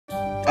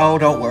Oh,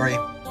 don't worry.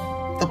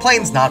 The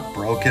plane's not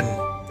broken.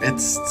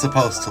 It's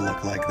supposed to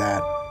look like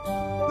that.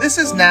 This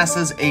is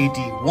NASA's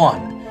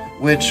AD-1,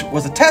 which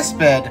was a test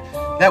bed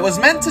that was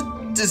meant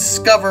to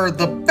discover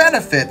the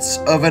benefits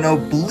of an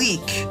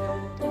oblique,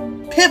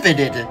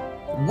 pivoted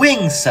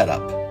wing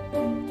setup.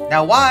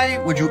 Now,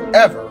 why would you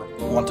ever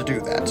want to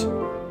do that?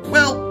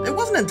 Well, it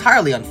wasn't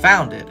entirely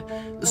unfounded.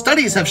 The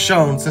studies have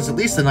shown since at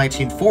least the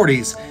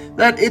 1940s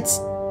that it's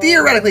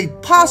theoretically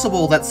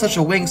possible that such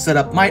a wing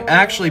setup might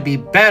actually be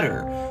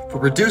better for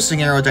reducing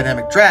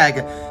aerodynamic drag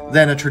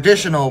than a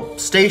traditional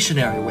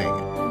stationary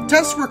wing.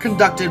 Tests were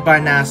conducted by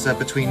NASA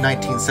between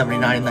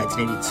 1979 and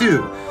 1982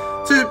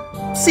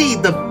 to see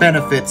the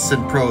benefits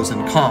and pros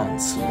and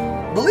cons.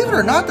 Believe it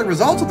or not, the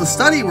results of the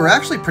study were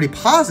actually pretty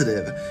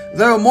positive,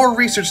 though more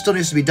research still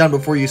needs to be done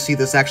before you see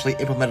this actually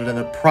implemented in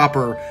a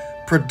proper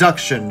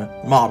production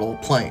model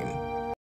plane.